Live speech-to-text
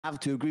have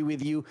to agree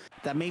with you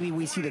that maybe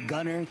we see the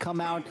gunner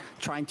come out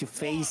trying to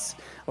face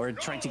or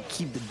trying to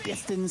keep the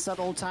distance at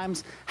all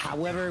times.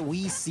 However,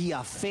 we see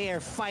a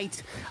fair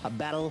fight, a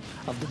battle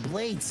of the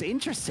blades.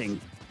 Interesting.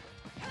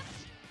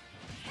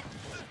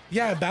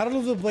 Yeah, Battle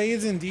of the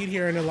Blades indeed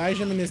here, and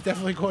Elijmin is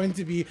definitely going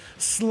to be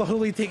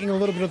slowly taking a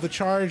little bit of the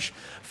charge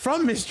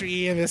from Mr.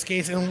 E in this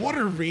case, and what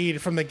a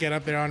read from the get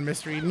up there on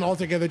Mr. E, and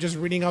altogether just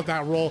reading out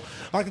that role.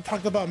 Like I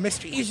talked about,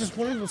 Mr. E is just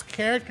one of those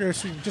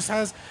characters who just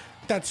has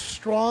that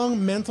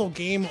strong mental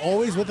game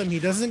always with him. He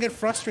doesn't get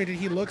frustrated.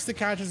 He looks to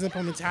catch his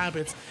opponent's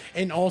habits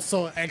and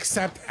also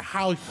accept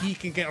how he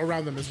can get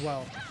around them as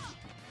well.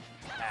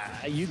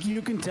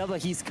 You can tell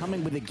that he's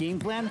coming with a game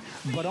plan,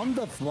 but on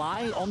the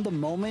fly, on the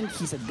moment,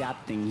 he's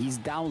adapting, he's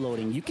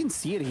downloading. You can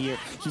see it here.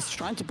 He's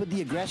trying to put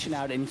the aggression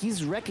out, and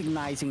he's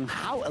recognizing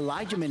how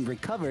Elijmin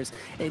recovers,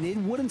 and it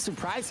wouldn't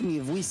surprise me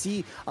if we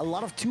see a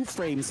lot of two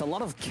frames, a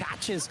lot of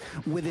catches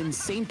with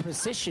insane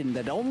precision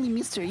that only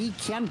Mr. E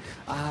can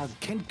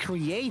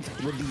create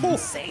with the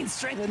insane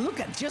strength. And look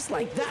at just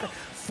like that,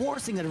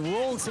 forcing a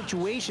roll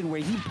situation where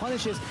he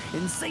punishes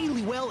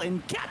insanely well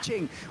and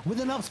catching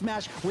with an up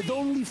smash with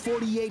only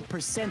 48%.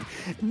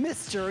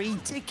 Mr. E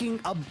taking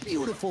a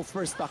beautiful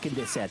first stock in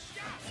this set.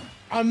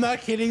 I'm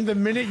not kidding. The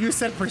minute you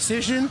said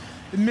precision,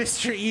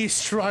 Mr. E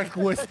struck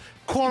with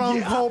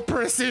quote-unquote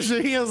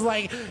precision. He was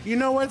like, you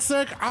know what,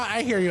 sir?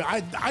 I hear you.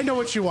 I know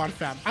what you want,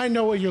 fam. I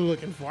know what you're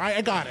looking for.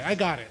 I got it. I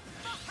got it.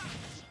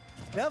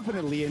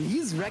 Definitely, and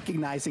he's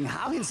recognizing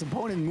how his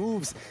opponent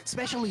moves,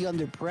 especially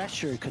under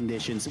pressure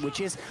conditions, which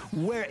is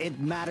where it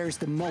matters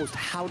the most.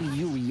 How do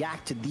you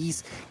react to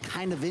these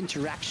kind of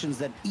interactions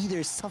that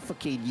either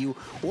suffocate you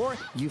or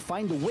you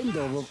find a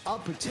window of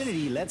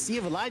opportunity? Let's see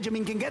if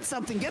Elijmin can get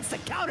something, gets the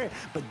counter,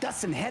 but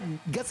doesn't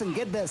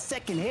get the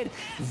second hit.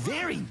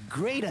 Very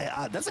great,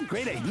 that's a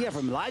great idea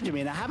from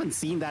Elijmin. I haven't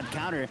seen that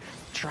counter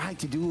try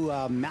to do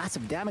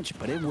massive damage,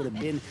 but it would have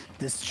been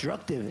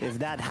destructive if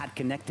that had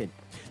connected.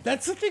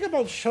 That's the thing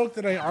about Shulk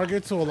that I argue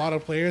to a lot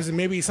of players, and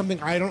maybe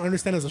something I don't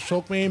understand as a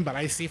Shulk main, but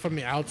I see from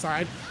the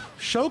outside.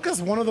 Shulk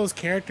is one of those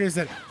characters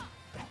that,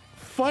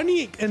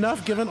 funny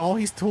enough, given all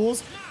his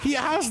tools, he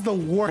has the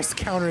worst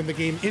counter in the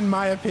game, in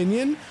my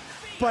opinion.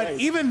 But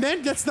even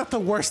then, that's not the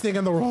worst thing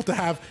in the world to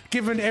have,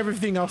 given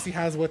everything else he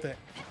has with it.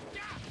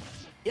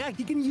 Yeah,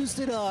 he can use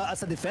it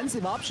as a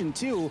defensive option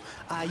too.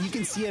 You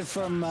can see it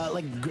from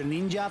like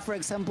Greninja, for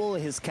example.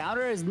 His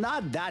counter is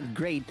not that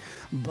great,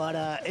 but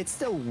it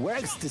still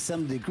works to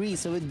some degree.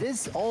 So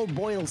this all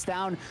boils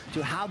down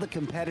to how the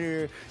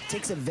competitor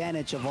takes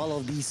advantage of all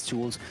of these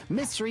tools.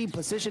 Mr. E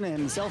positioning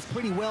himself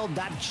pretty well.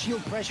 That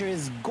shield pressure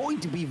is going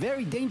to be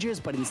very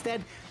dangerous, but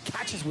instead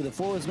catches with a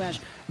forward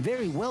smash.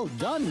 Very well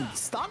done.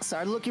 Stocks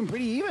are looking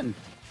pretty even.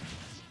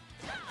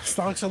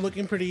 Stocks are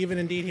looking pretty even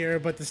indeed here,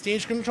 but the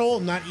stage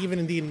control, not even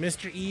indeed.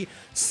 Mr. E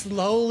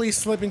slowly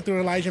slipping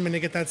through Elijmin to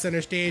get that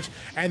center stage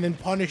and then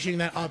punishing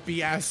that up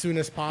B as soon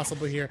as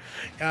possible here.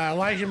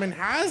 Elijmin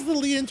has the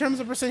lead in terms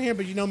of percent here,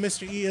 but you know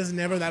Mr. E is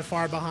never that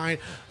far behind.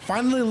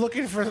 Finally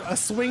looking for a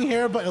swing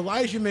here, but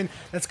Elijmin,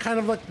 that's kind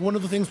of like one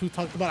of the things we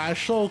talked about as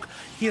Shulk.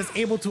 He is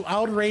able to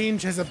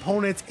outrange his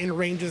opponents in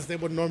ranges they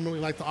would normally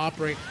like to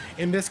operate.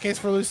 In this case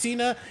for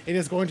Lucina, it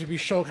is going to be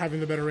Shulk having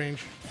the better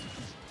range.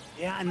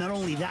 Yeah, and not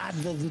only that,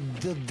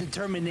 the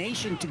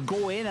determination to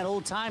go in at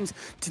all times,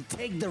 to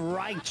take the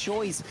right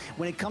choice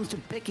when it comes to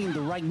picking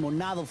the right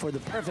monado for the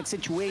perfect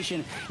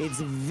situation.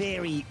 It's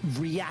very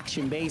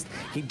reaction-based.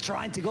 He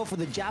tried to go for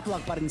the jab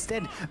lock, but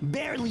instead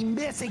barely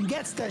missing,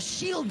 gets the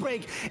shield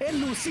break, and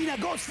Lucina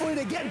goes for it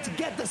again to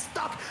get the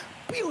stock.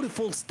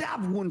 Beautiful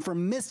stab wound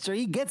from Mr.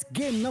 E, gets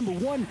game number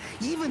one.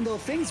 Even though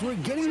things were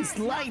getting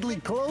slightly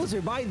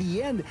closer by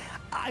the end,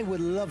 I would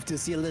love to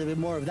see a little bit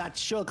more of that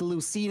Shulk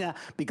Lucina,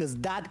 because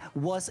that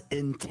was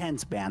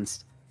intense,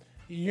 Bans.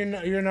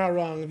 You're not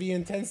wrong. The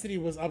intensity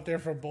was up there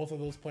for both of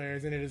those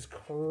players, and it is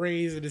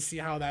crazy to see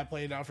how that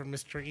played out for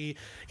Mr. E.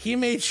 He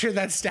made sure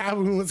that stab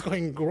wound was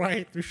going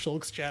right through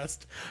Shulk's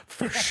chest,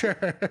 for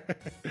sure.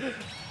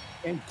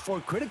 And for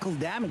critical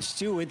damage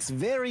too, it's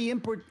very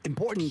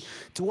important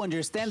to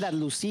understand that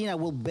Lucina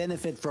will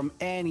benefit from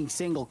any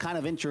single kind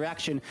of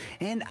interaction.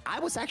 And I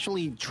was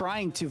actually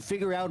trying to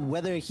figure out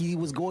whether he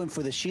was going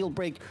for the shield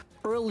break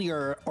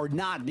earlier or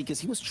not, because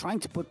he was trying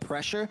to put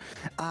pressure.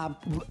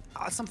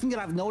 Something that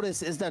I've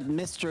noticed is that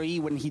Mr. E,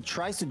 when he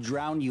tries to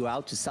drown you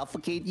out, to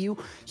suffocate you,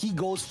 he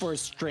goes for a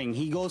string.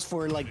 He goes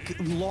for like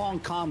long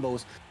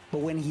combos. But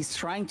when he's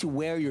trying to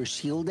wear your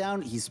shield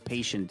down, he's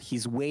patient.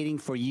 He's waiting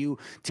for you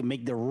to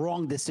make the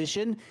wrong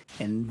decision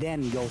and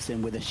then goes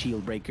in with a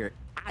shield breaker.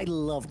 I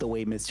love the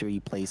way Mr. E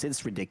plays.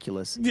 It's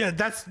ridiculous. Yeah,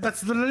 that's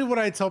literally what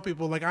I tell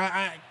people. Like,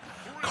 I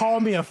call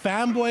me a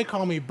fanboy,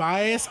 call me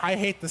biased. I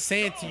hate to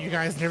say it to you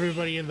guys and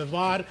everybody in the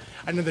VOD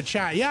and in the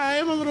chat. Yeah, I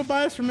am a little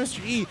biased for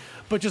Mr. E,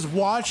 but just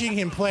watching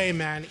him play,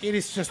 man, it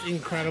is just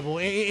incredible.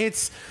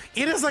 It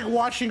is like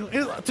watching,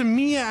 to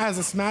me as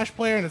a Smash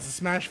player and as a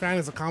Smash fan,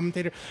 as a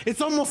commentator,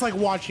 it's almost like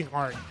watching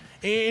art.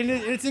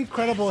 It's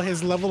incredible,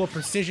 his level of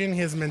precision,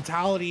 his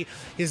mentality,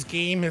 his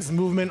game, his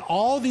movement,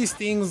 all these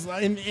things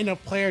in a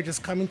player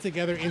just coming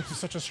together into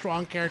such a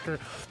strong character.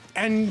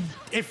 And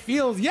it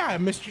feels, yeah,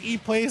 Mr. E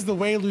plays the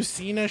way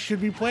Lucina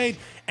should be played,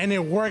 and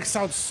it works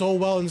out so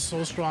well and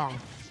so strong.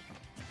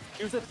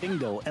 Here's the thing,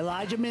 though.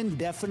 Elijmin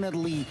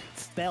definitely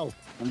felt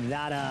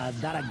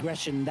that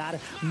aggression, that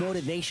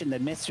motivation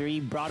that Mr. E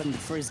brought in the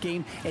first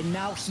game, and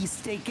now he's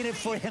taking it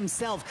for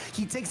himself.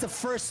 He takes the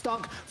first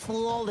stock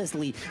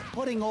flawlessly,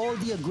 putting all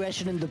the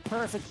aggression in the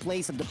perfect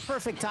place at the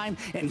perfect time,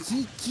 and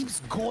he keeps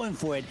going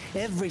for it.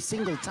 Every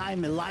single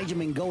time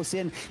Elijmin goes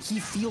in, he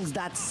feels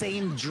that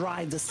same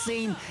drive, the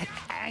same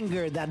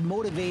anger that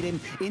motivated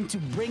him into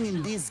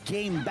bringing this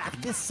game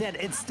back. This set,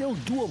 it's still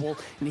doable,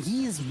 and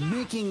he is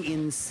making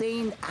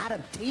insane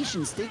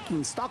adaptations,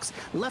 taking stocks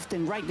left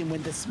and right, and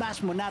when the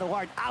Smash Monado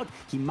art out,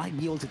 he might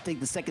be able to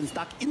take the second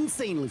stock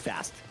insanely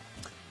fast.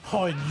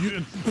 Oh,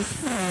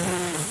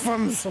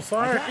 I'm so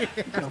sorry.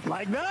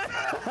 Like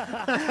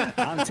that?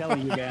 I'm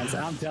telling you, guys.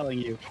 I'm telling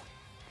you.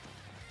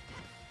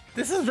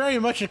 This is very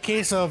much a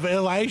case of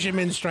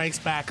Elijmin strikes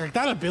back. Like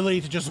that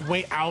ability to just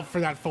wait out for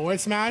that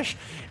forward smash,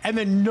 and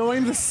then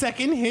knowing the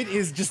second hit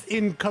is just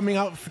coming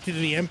out to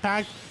the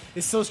impact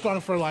is so strong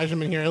for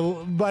Elijmin here.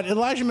 But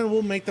Elijmin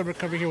will make the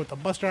recovery here with the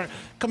Buster Art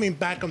coming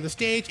back on the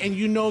stage, and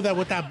you know that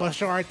with that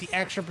Buster Art, the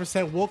extra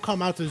percent will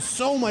come out to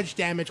so much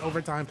damage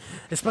over time,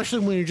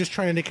 especially when you're just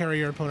trying to carry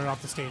your opponent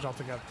off the stage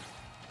altogether.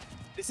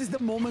 This is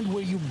the moment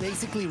where you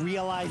basically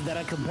realize that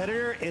a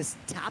competitor is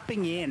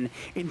tapping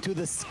into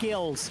the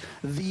skills,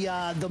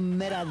 the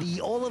meta,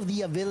 all of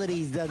the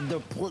abilities that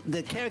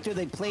the character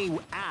they play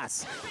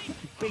as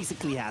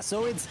basically has.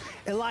 So it's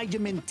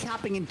Elijmin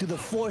tapping into the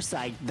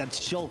foresight that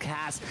Shulk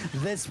has,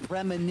 this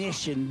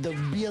premonition,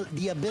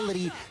 the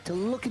ability to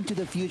look into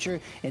the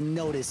future and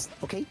notice,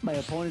 okay, my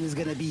opponent is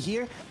gonna be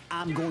here,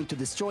 I'm going to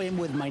destroy him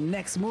with my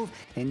next move,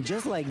 and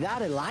just like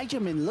that,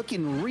 Elijmin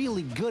looking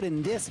really good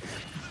in this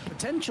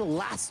potential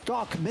last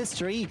stock.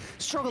 Mr. E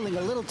struggling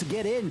a little to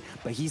get in,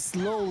 but he's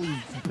slowly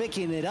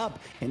picking it up,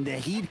 and the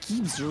heat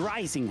keeps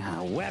rising.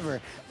 However,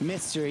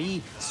 Mr.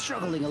 E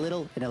struggling a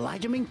little, and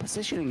Elijmin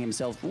positioning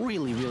himself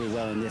really, really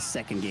well in this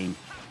second game.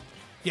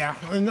 Yeah,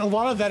 and a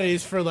lot of that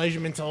is for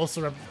Elijmin to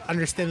also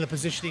understand the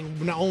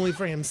positioning, not only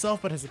for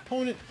himself, but his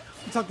opponent.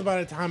 We talked about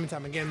it time and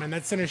time again, man.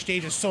 That center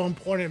stage is so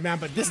important, man.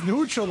 But this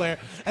neutral layer,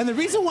 and the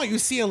reason why you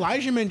see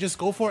Elijmin just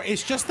go for it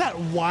is just that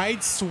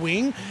wide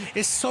swing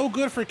is so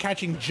good for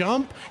catching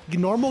jump,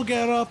 normal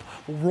get up,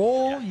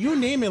 roll, you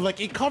name it. Like,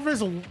 it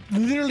covers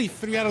literally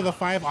 3 out of the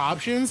 5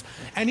 options.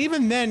 And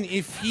even then,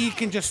 if he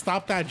can just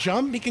stop that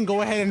jump, he can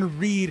go ahead and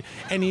read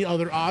any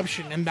other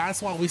option. And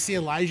that's why we see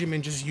Elijmin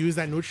just use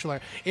that neutral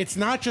layer. It's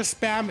not just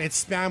spam,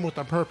 it's spam with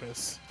a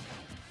purpose.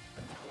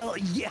 Oh,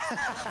 yeah.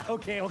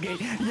 Okay.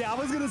 Yeah, I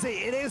was going to say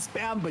it is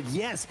spam, but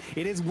yes,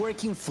 it is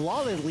working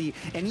flawlessly.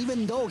 And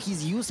even though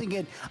he's using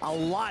it a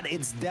lot,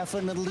 it's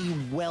definitely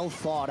well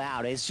thought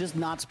out. It's just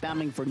not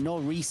spamming for no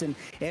reason.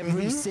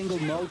 Every single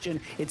motion,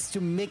 it's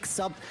to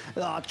mix up,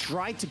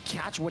 try to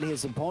catch what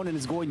his opponent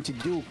is going to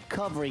do,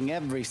 covering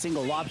every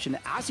single option.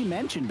 As you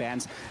mentioned,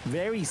 Vance,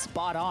 very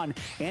spot on.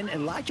 And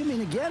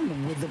Elijmin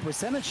again with the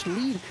percentage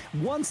lead,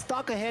 1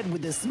 stock ahead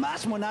with the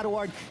Smash Monado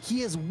art.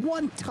 He is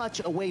 1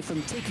 touch away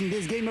from taking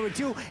this game number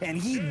 2,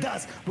 and he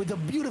does with a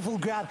beautiful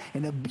grab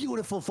and a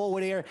beautiful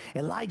forward air.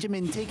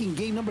 Elijmin taking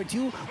game number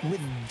 2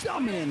 with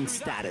dominant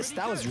status.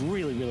 That was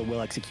really, really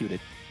well executed.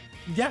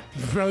 Yeah,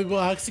 really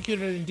well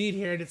executed indeed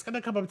here, and it's going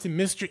to come up to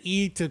Mr.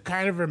 E to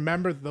kind of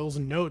remember those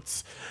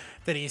notes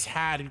that he's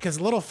had. Because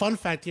a little fun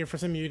fact here for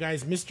some of you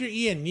guys, Mr.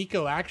 E and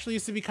Nico actually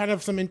used to be kind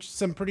of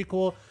some pretty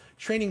cool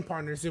training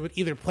partners. They would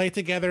either play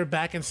together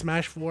back in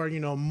Smash 4, you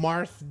know,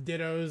 Marth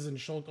Dittos and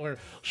Shulk, or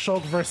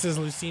Shulk versus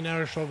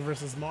Lucina, or Shulk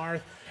versus Marth.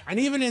 And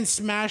even in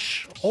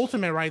Smash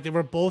Ultimate, right, they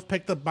were both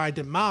picked up by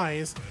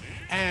Demise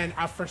and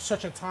for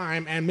such a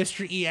time, and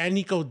Mr. E and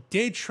Nico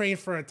did train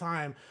for a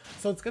time.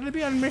 So it's going to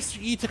be on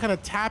Mr. E to kind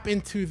of tap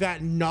into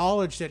that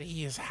knowledge that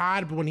he has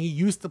had when he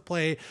used to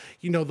play,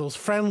 you know, those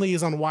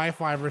friendlies on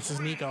Wi-Fi versus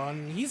Nico.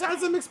 And he's had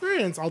some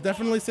experience. I'll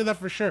definitely say that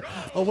for sure.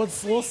 But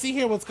we'll see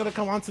here what's going to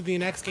come on to the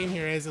next game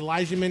here is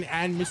Elijmin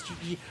and Mr.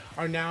 E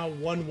are now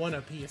 1-1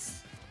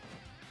 apiece.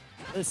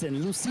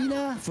 Listen,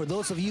 Lucina, for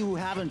those of you who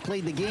haven't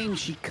played the game,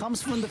 she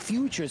comes from the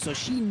future, so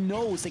she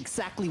knows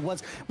exactly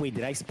what's... Wait,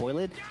 did I spoil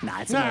it?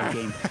 Nah, it's an old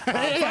game.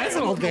 Yeah, it's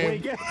an old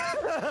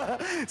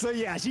game. So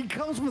yeah, she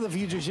comes from the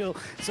future,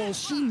 so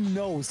she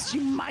knows. She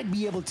might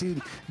be able to,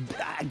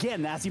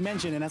 again, as you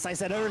mentioned, and as I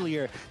said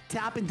earlier,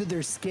 tap into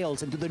their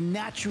skills, into their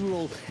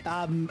natural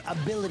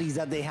abilities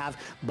that they have.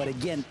 But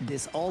again,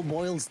 this all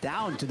boils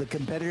down to the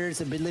competitor's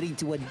ability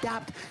to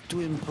adapt,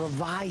 to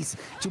improvise,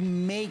 to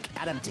make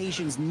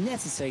adaptations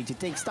necessary to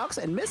take stocks,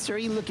 and Mr.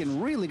 E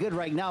looking really good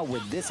right now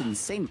with this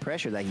insane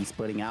pressure that he's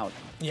putting out.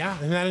 Yeah,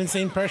 and that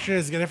insane pressure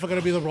is definitely going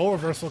to be the role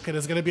reversal kit.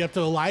 It's going to be up to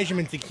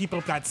Elijmin to keep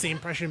up that same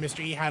pressure Mr.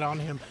 E had on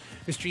him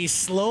Mr. E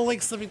slowly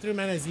slipping through,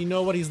 man, as you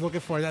know what he's looking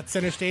for. That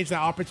center stage, that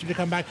opportunity to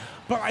come back.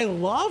 But I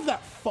love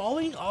that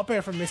falling up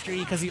air from Mr. E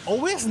because he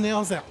always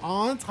nails it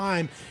on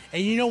time.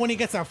 And you know when he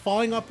gets that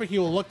falling up air, he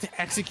will look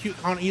to execute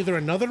on either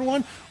another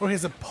one or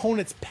his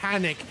opponent's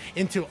panic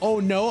into, oh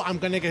no, I'm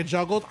going to get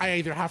juggled. I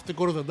either have to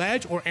go to the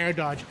ledge or air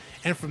dodge.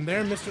 And from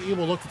there, Mr. E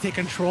will look to take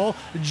control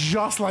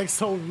just like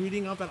so,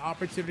 reading up that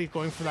opportunity,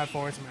 going for that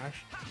forward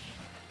smash.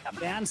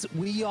 Fans,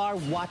 we are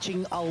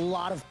watching a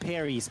lot of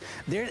parries.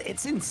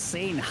 It's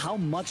insane how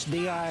much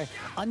they are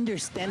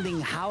understanding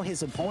how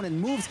his opponent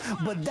moves,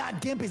 but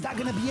that gimp is not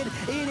gonna be it.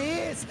 It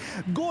is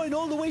going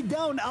all the way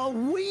down. A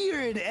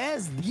weird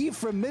SD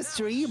from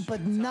Mr. E,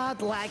 but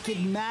not like it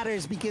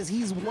matters because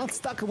he's one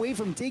stuck away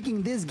from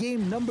taking this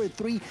game number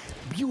 3.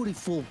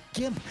 Beautiful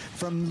gimp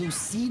from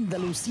Lucina, the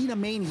Lucina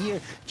main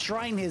here,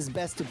 trying his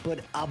best to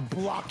put a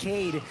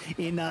blockade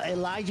in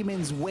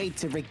Elijmin's way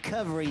to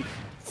recovery.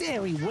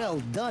 Very well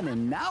done,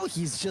 and now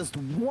he's just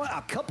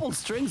a couple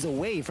strings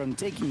away from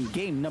taking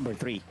game number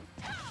 3.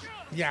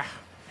 Yeah,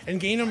 and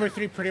game number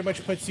 3 pretty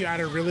much puts you at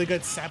a really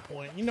good set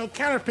point. You know,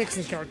 counter picks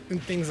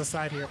and things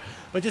aside here,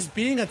 but just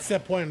being at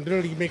set point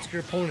literally makes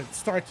your opponent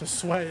start to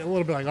sweat a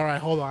little bit like, all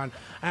right, hold on.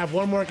 I have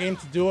one more game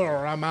to do it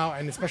or I'm out,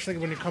 and especially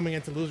when you're coming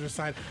into loser's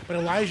side. But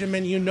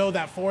Elijmin, you know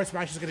that forward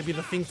smash is going to be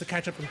the thing to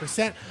catch up in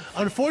percent.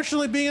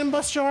 Unfortunately, being in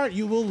Buschar,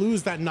 you will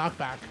lose that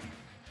knockback.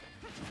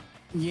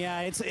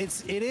 Yeah, it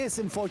is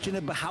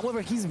unfortunate, but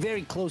however, he's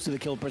very close to the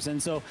kill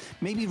percent, so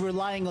maybe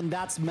relying on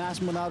that smash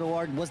Monado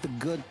art was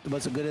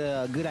a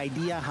good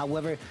idea.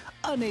 However,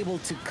 unable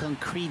to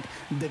concrete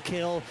the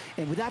kill,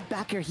 and with that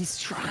back air, he's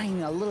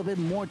trying a little bit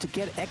more to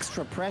get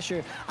extra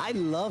pressure. I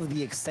love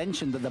the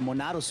extension that the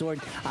Monado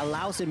sword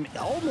allows him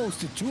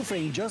almost to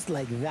 2-frame just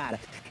like that.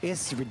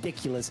 It's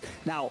ridiculous.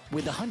 Now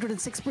with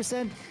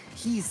 106%,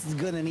 he's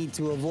gonna need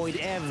to avoid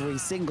every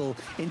single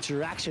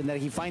interaction that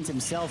he finds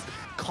himself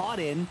caught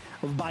in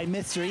by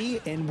Mr. E,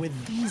 and with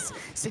these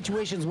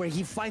situations where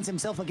he finds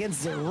himself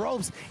against the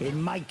ropes, it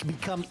might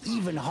become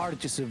even harder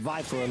to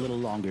survive for a little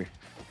longer.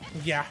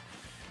 Yeah.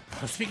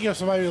 Speaking of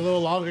surviving a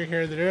little longer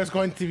here, there is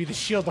going to be the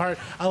shield art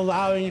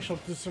allowing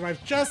Shulk to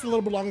survive just a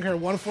little bit longer here.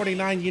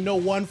 149, you know,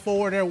 one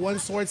forward there, one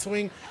sword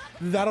swing.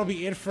 That'll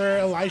be it for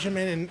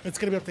Elijmin, and it's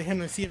going to be up to him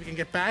to see if he can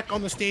get back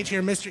on the stage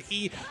here. Mr.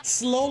 E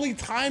slowly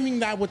timing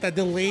that with that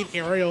delayed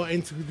aerial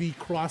into the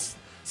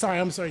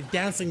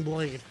dancing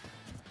blade.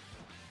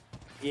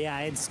 Yeah,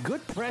 it's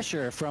good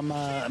pressure from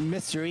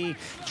Mr. E,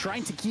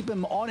 trying to keep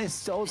him on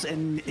his toes,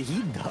 and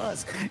he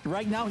does.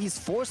 Right now, he's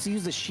forced to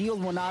use the shield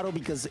Monado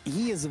because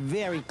he is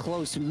very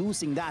close to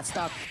losing that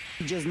stock.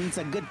 He just needs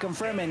a good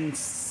confirm, and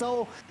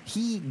so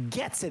he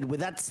gets it with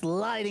that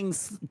sliding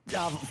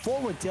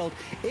forward tilt.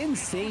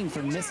 Insane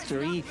from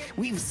Mr. E.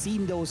 We've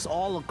seen those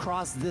all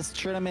across this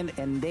tournament,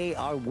 and they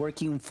are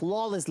working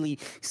flawlessly.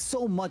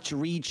 So much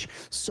reach,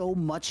 so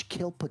much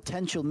kill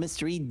potential.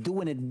 Mr. E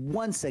doing it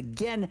once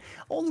again.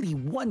 Only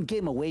one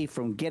game away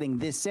from getting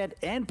this set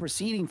and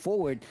proceeding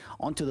forward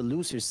onto the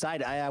loser's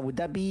side. Would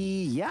that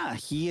be, yeah,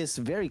 he is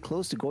very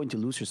close to going to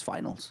loser's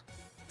finals.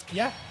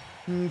 Yeah,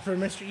 for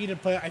Mr. E to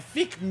play, I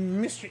think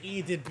Mr.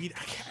 E did beat,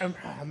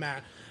 oh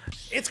man.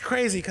 It's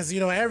crazy because, you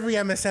know, every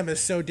MSM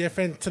is so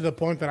different to the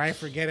point that I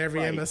forget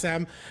every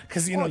MSM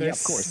because, you know, there's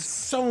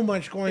so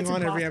much going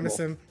on every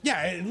MSM.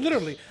 Yeah,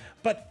 literally.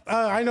 But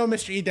I know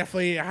Mr. E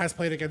definitely has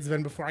played against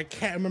Ven before. I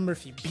can't remember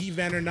if he beat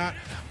Ven or not,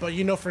 but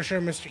you know for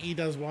sure Mr. E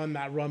does won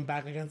that run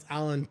back against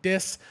Alan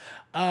Dis.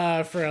 For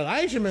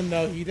Elijmin,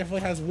 though, he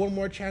definitely has one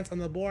more chance on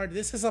the board.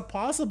 This is a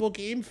possible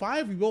game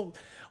 5.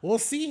 We'll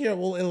see here.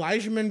 Will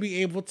Elijmin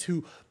be able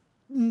to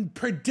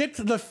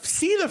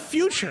see the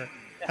future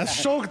as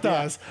Shulk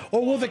does,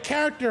 or will the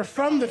character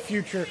from the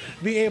future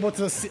be able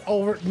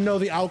to know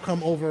the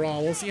outcome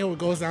overall? We'll see how it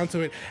goes down to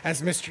it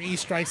as Mr. E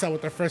strikes out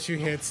with the first few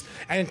hits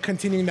and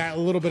continuing that a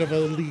little bit of a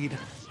lead.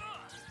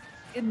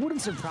 It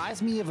wouldn't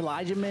surprise me if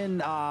Elijmin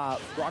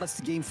brought us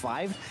to game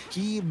 5.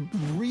 He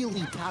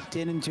really tapped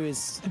into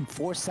his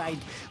foresight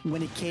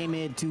when it came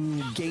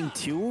into game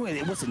 2, and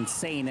it was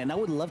insane, and I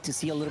would love to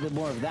see a little bit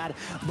more of that,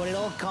 but it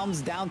all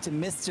comes down to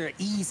Mr.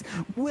 E's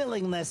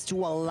willingness to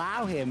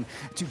allow him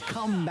to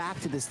come back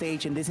to the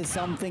stage, and this is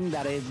something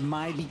that it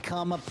might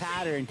become a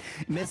pattern.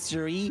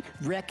 Mr. E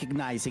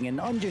recognizing and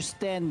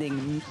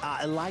understanding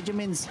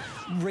Elijmin's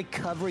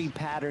recovery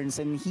patterns,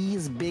 and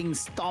he's been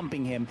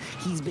stomping him.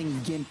 He's been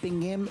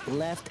gimping him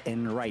left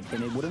and right,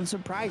 and it wouldn't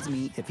surprise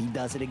me if he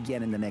does it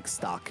again in the next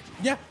stock.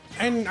 Yeah,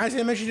 and as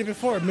I mentioned it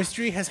before,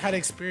 Mystery has had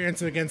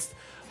experience against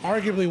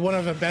arguably one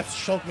of the best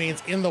Shulk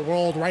mains in the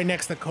world, right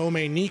next to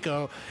co-main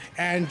Nico,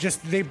 and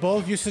they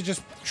both used to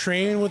just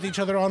train with each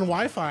other on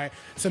Wi-Fi.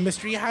 So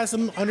Mystery has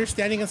some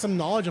understanding and some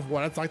knowledge of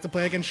what it's like to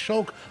play against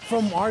Shulk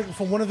from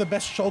one of the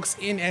best Shulks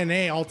in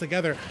NA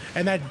altogether.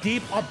 And that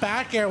deep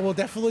back air will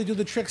definitely do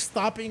the trick,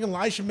 stopping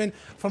Elijmin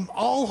from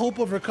all hope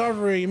of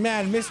recovery.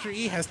 Man, Mr.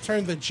 E has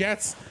turned the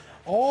Jets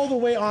all the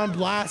way on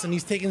blast, and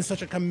he's taking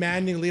such a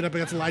commanding lead up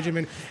against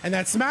Elijmin. And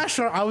that smash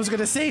art, I was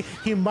gonna say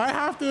he might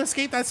have to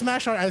escape that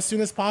smash art as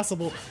soon as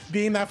possible,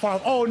 being that far.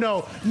 Oh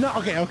no,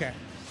 okay.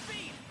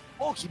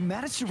 Oh, he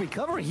managed to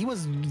recover. He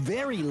was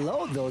very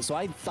low, though, so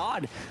I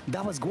thought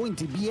that was going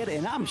to be it,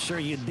 and I'm sure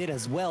you did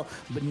as well.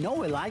 But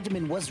no,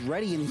 Elijmin was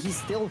ready, and he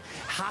still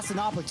has an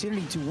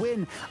opportunity to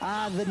win.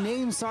 The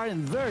names are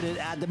inverted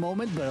at the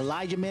moment, but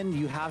Elijmin,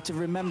 you have to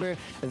remember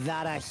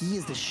that he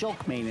is the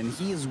Shulk main, and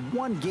he is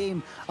one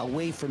game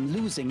away from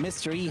losing.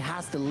 Mr. E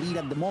has the lead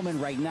at the moment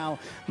right now.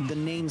 The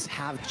names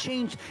have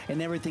changed,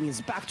 and everything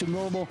is back to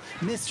normal.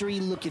 Mr.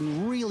 E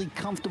looking really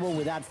comfortable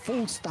with that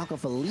full stock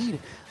of a lead,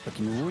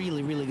 looking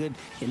really, really good.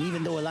 And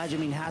even though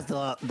Elijmin has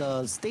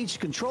the stage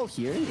control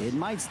here, it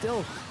might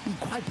still be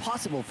quite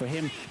possible for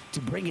him to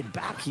bring it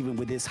back even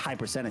with this high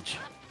percentage.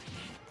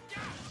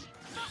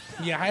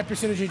 Yeah, high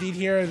percentage indeed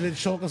here. The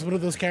Shulk is one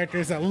of those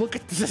characters that look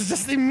at this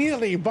just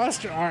immediately.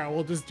 Buster R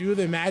will just do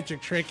the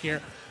magic trick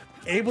here.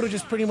 Able to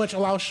just pretty much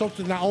allow Shulk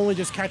to not only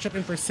just catch up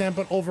in percent,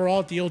 but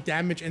overall deal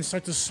damage and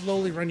start to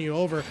slowly run you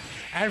over.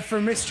 And for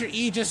Mr.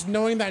 E, just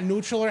knowing that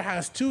Neutraler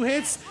has 2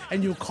 hits,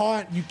 and you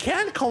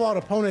can call out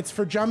opponents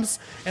for jumps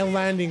and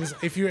landings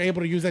if you're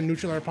able to use that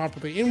Neutraler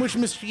properly. In which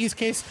Mr. E's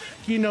case,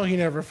 you know he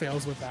never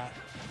fails with that.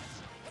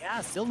 Yeah,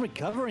 still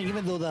recovering,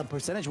 even though the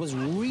percentage was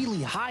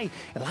really high.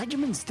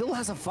 Elijmin still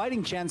has a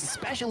fighting chance,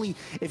 especially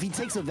if he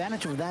takes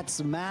advantage of that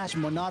smash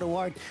Monado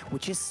art,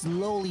 which is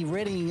slowly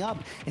readying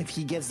up. If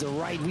he gets the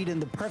right read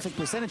and the perfect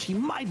percentage, he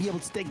might be able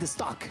to take the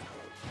stock.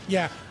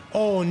 Yeah.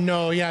 Oh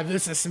no, yeah,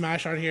 this is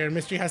smash art here.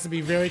 Mystery has to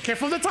be very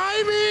careful. The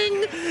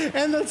timing!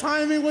 And the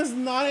timing was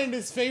not in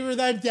his favor.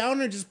 That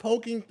downer just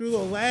poking through the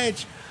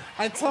ledge.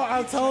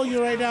 I'll tell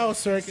you right now,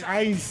 sir,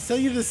 I tell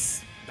you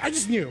this, I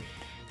just knew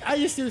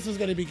this was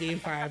going to be game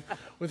 5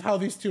 with how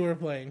these two are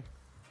playing.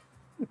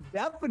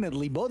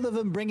 Definitely. Both of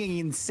them bringing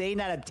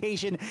insane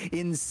adaptation,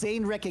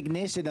 insane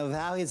recognition of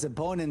how his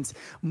opponents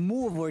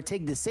move or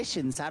take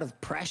decisions out of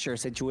pressure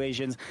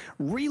situations.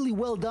 Really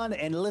well done.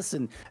 And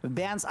listen,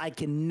 Vance, I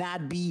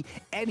cannot be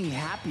any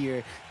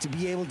happier to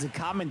be able to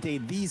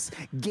commentate these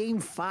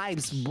game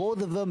 5s.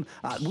 Both of them,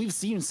 we've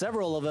seen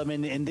several of them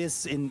in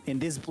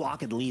this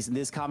block, at least in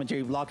this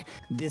commentary block,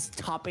 this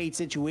top 8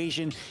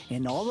 situation,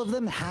 and all of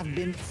them have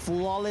been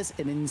flawless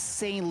and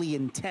insanely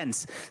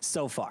intense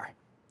so far.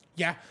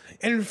 Yeah,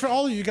 and for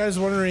all of you guys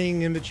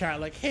wondering in the chat,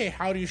 like, hey,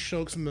 how do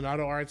Shulk's and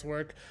Monado arts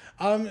work?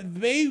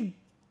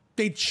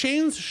 They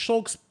changed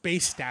Shulk's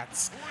base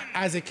stats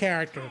as a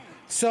character.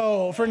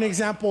 So, for an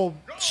example,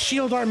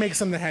 Shield Art makes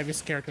him the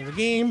heaviest character in the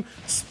game,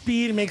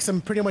 Speed makes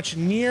him pretty much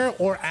near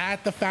or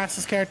at the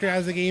fastest character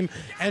as the game,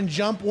 and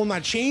Jump will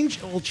not change.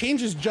 It will change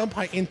his jump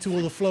height into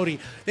the floaty.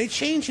 They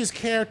change his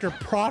character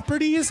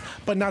properties,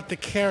 but not the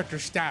character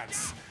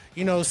stats.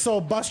 You know, so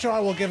Buster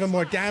R will give him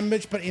more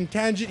damage, but in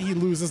Tangent, he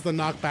loses the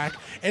knockback,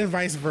 and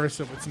vice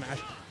versa with Smash.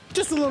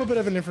 Just a little bit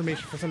of an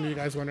information for some of you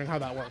guys wondering how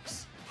that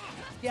works.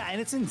 Yeah,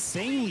 and it's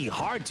insanely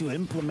hard to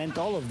implement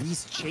all of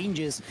these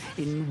changes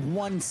in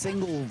one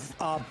single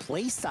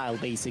play style,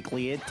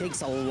 basically. It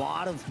takes a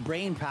lot of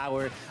brain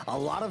power, a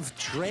lot of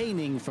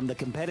training from the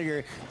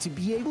competitor to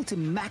be able to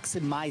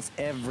maximize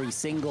every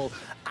single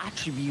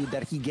attribute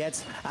that he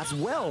gets, as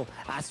well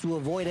as to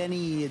avoid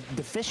any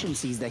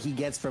deficiencies that he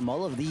gets from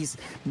all of these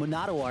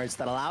Monado arts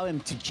that allow him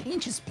to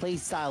change his play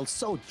style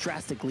so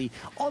drastically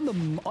on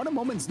a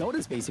moment's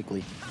notice,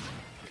 basically.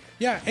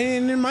 Yeah,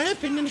 and in my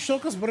opinion,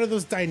 Shulk is one of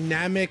those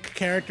dynamic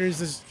characters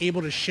that's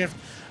able to shift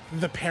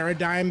the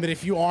paradigm, that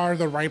if you are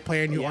the right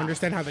player and you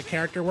understand how the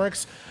character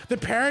works, the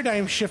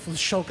paradigm shift with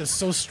Shulk is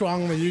so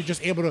strong that you're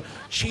just able to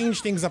change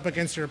things up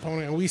against your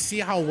opponent. And we see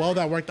how well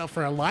that worked out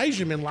for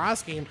Elijmin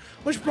last game,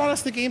 which brought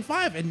us to game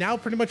 5. And now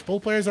pretty much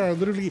both players are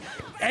literally,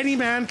 any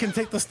man can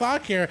take the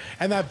stock here.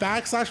 And that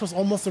backslash was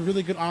almost a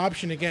really good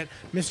option to get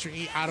Mr.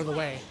 E out of the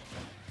way.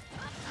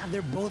 And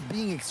they're both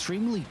being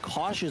extremely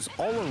cautious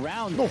all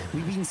around.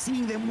 We've been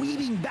seeing them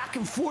weaving back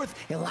and forth.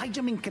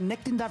 Elijmin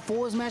connecting that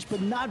forward smash,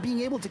 but not being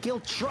able to kill,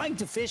 trying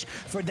to fish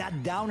for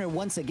that downer.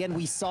 Once again,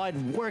 we saw it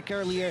work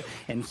earlier,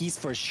 and he's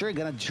for sure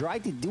gonna try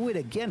to do it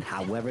again.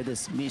 However,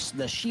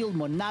 the shield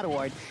Monado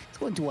art is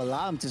going to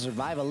allow him to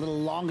survive a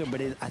little longer,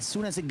 but as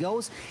soon as it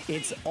goes,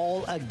 it's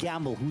all a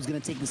gamble. Who's gonna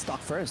take the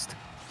stock first?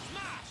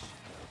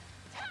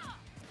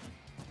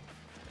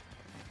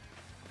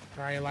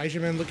 All right,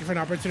 Elijmin looking for an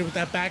opportunity with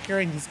that back air,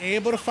 and he's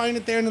able to find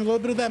it there, and a little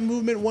bit of that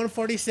movement,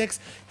 146.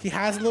 He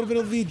has a little bit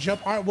of the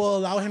jump art will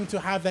allow him to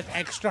have that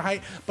extra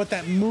height, but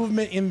that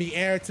movement in the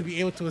air to be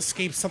able to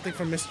escape something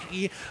from Mr.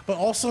 E, but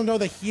also know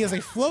that he is a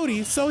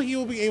floaty, so he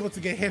will be able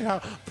to get hit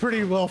out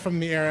pretty well from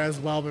the air as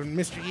well. But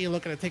Mr. E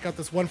looking to take out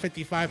this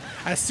 155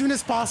 as soon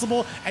as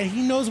possible, and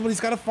he knows what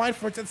he's got to fight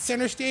for. It's at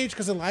center stage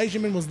because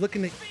Elijmin was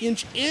looking to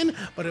inch in,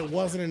 but it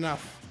wasn't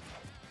enough.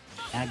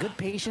 Good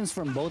patience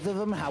from both of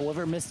them.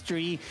 However, Mr.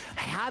 E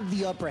had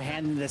the upper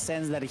hand in the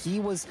sense that he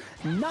was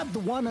not the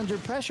one under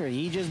pressure.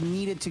 He just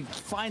needed to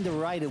find the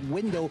right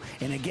window.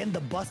 And again,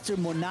 the Buster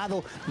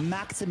Monado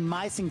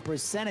maximizing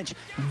percentage.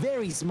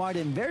 Very smart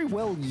and very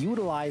well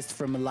utilized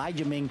from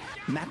Elijmin,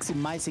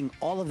 maximizing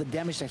all of the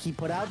damage that he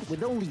put out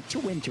with only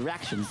 2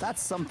 interactions.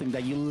 That's something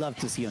that you love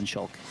to see on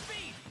Shulk.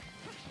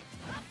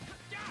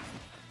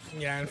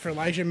 Yeah, and for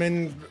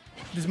Elijmin,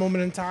 this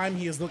moment in time,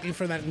 he is looking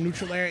for that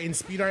neutral air in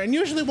speed art. And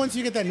usually once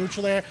you get that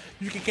neutral air,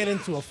 you can get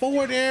into a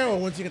forward air, or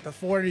once you get the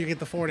forward air, you get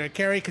the forward air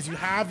carry, because you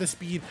have the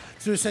speed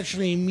to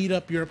essentially meet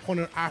up your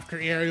opponent after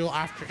aerial,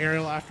 after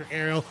aerial, after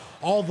aerial,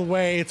 all the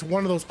way. It's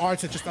one of those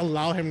arts that just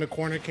allow him to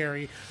corner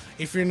carry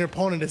if your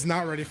opponent is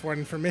not ready for it.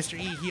 And for Mr.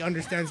 E, he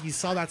understands, he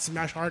saw that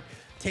smash art,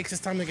 takes his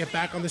time to get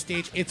back on the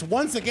stage. It's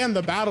once again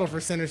the battle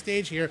for center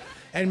stage here,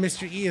 and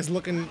Mr. E is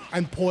looking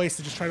and poised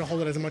to just try to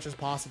hold it as much as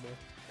possible.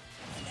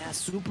 Yeah,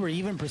 super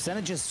even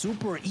percentages,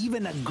 super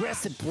even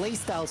aggressive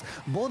playstyles.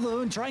 Both of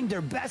them trying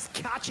their best,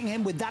 catching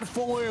him with that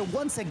forward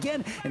once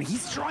again, and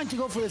he's trying to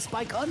go for the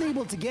spike,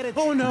 unable to get it.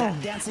 Oh no!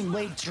 That dancing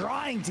blade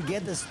trying to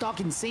get the stock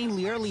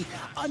insanely early,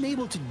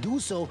 unable to do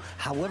so.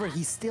 However,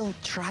 he still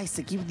tries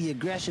to keep the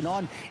aggression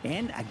on,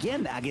 and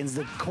again, against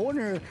the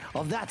corner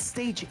of that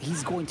stage,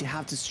 he's going to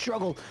have to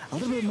struggle a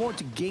little bit more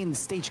to gain the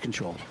stage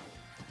control.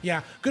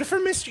 Yeah, good for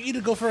Mr. E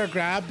to go for a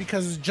grab,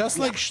 because just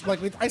like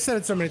I said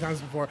it so many times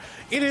before,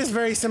 it is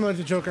very similar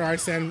to Joker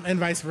Arsene and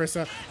vice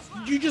versa.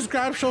 You just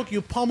grab Shulk,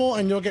 you pummel,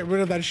 and you'll get rid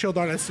of that shield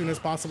art as soon as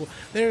possible.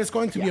 There is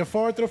going to be a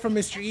forward throw from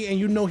Mr. E, and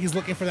you know he's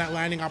looking for that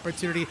landing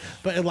opportunity,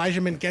 but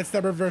Elijmin gets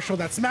that reversal,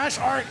 that smash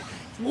art.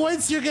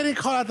 Once you're getting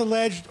caught at the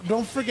ledge,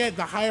 don't forget,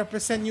 the higher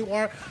percent you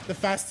are, the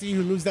faster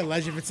you lose that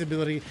ledge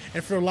invincibility.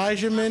 And for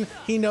Elijmin,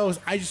 he knows,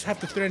 I just have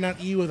to threaten out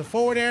E with a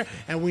forward air,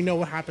 and we know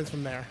what happens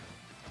from there.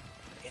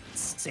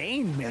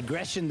 Insane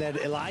aggression that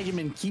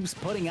Elijmin keeps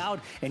putting out,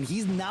 and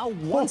he's now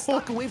one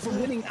stock away from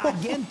winning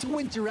again. 2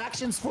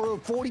 interactions for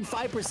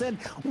 45%.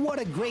 What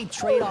a great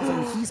trade-off,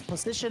 and he's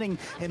positioning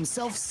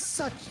himself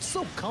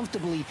so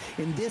comfortably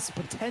in this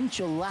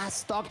potential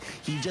last stock.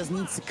 He just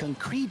needs to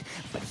concrete,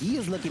 but he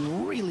is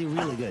looking really,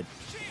 really good.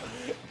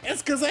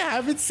 It's because I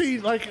haven't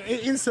seen, like,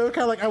 in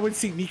SoCal, like, I would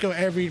see Nico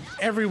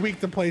every week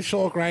to play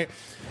Shulk, right?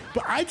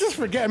 But I just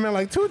forget, man,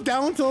 like 2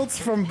 down tilts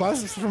from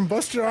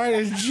Buster Art,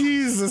 and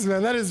Jesus,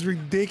 man, that is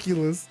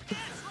ridiculous.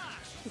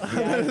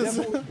 Yeah,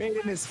 definitely made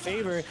in his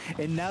favor,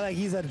 and now that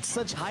he's at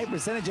such high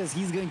percentages,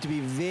 he's going to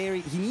be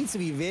he needs to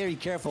be very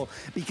careful,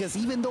 because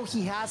even though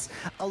he has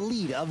a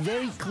lead, a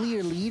very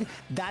clear lead,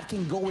 that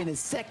can go in a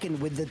second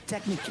with the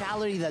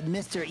technicality that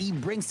Mr. E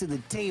brings to the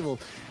table.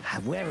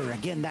 However,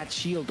 again, that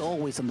shield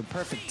always on the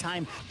perfect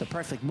time, the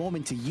perfect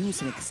moment to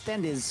use and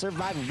extend his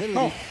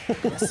survivability.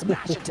 The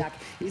smash attack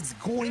is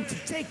going to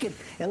take it.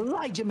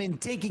 Elijmin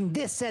taking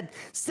this set,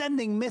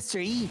 sending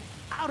Mr. E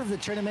out of the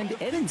tournament,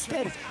 and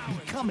instead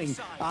becoming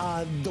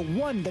the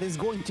one that is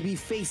going to be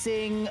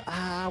facing,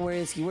 where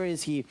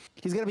is he?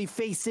 He's going to be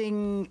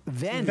facing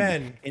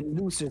Ven in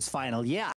Loser's final. Yeah.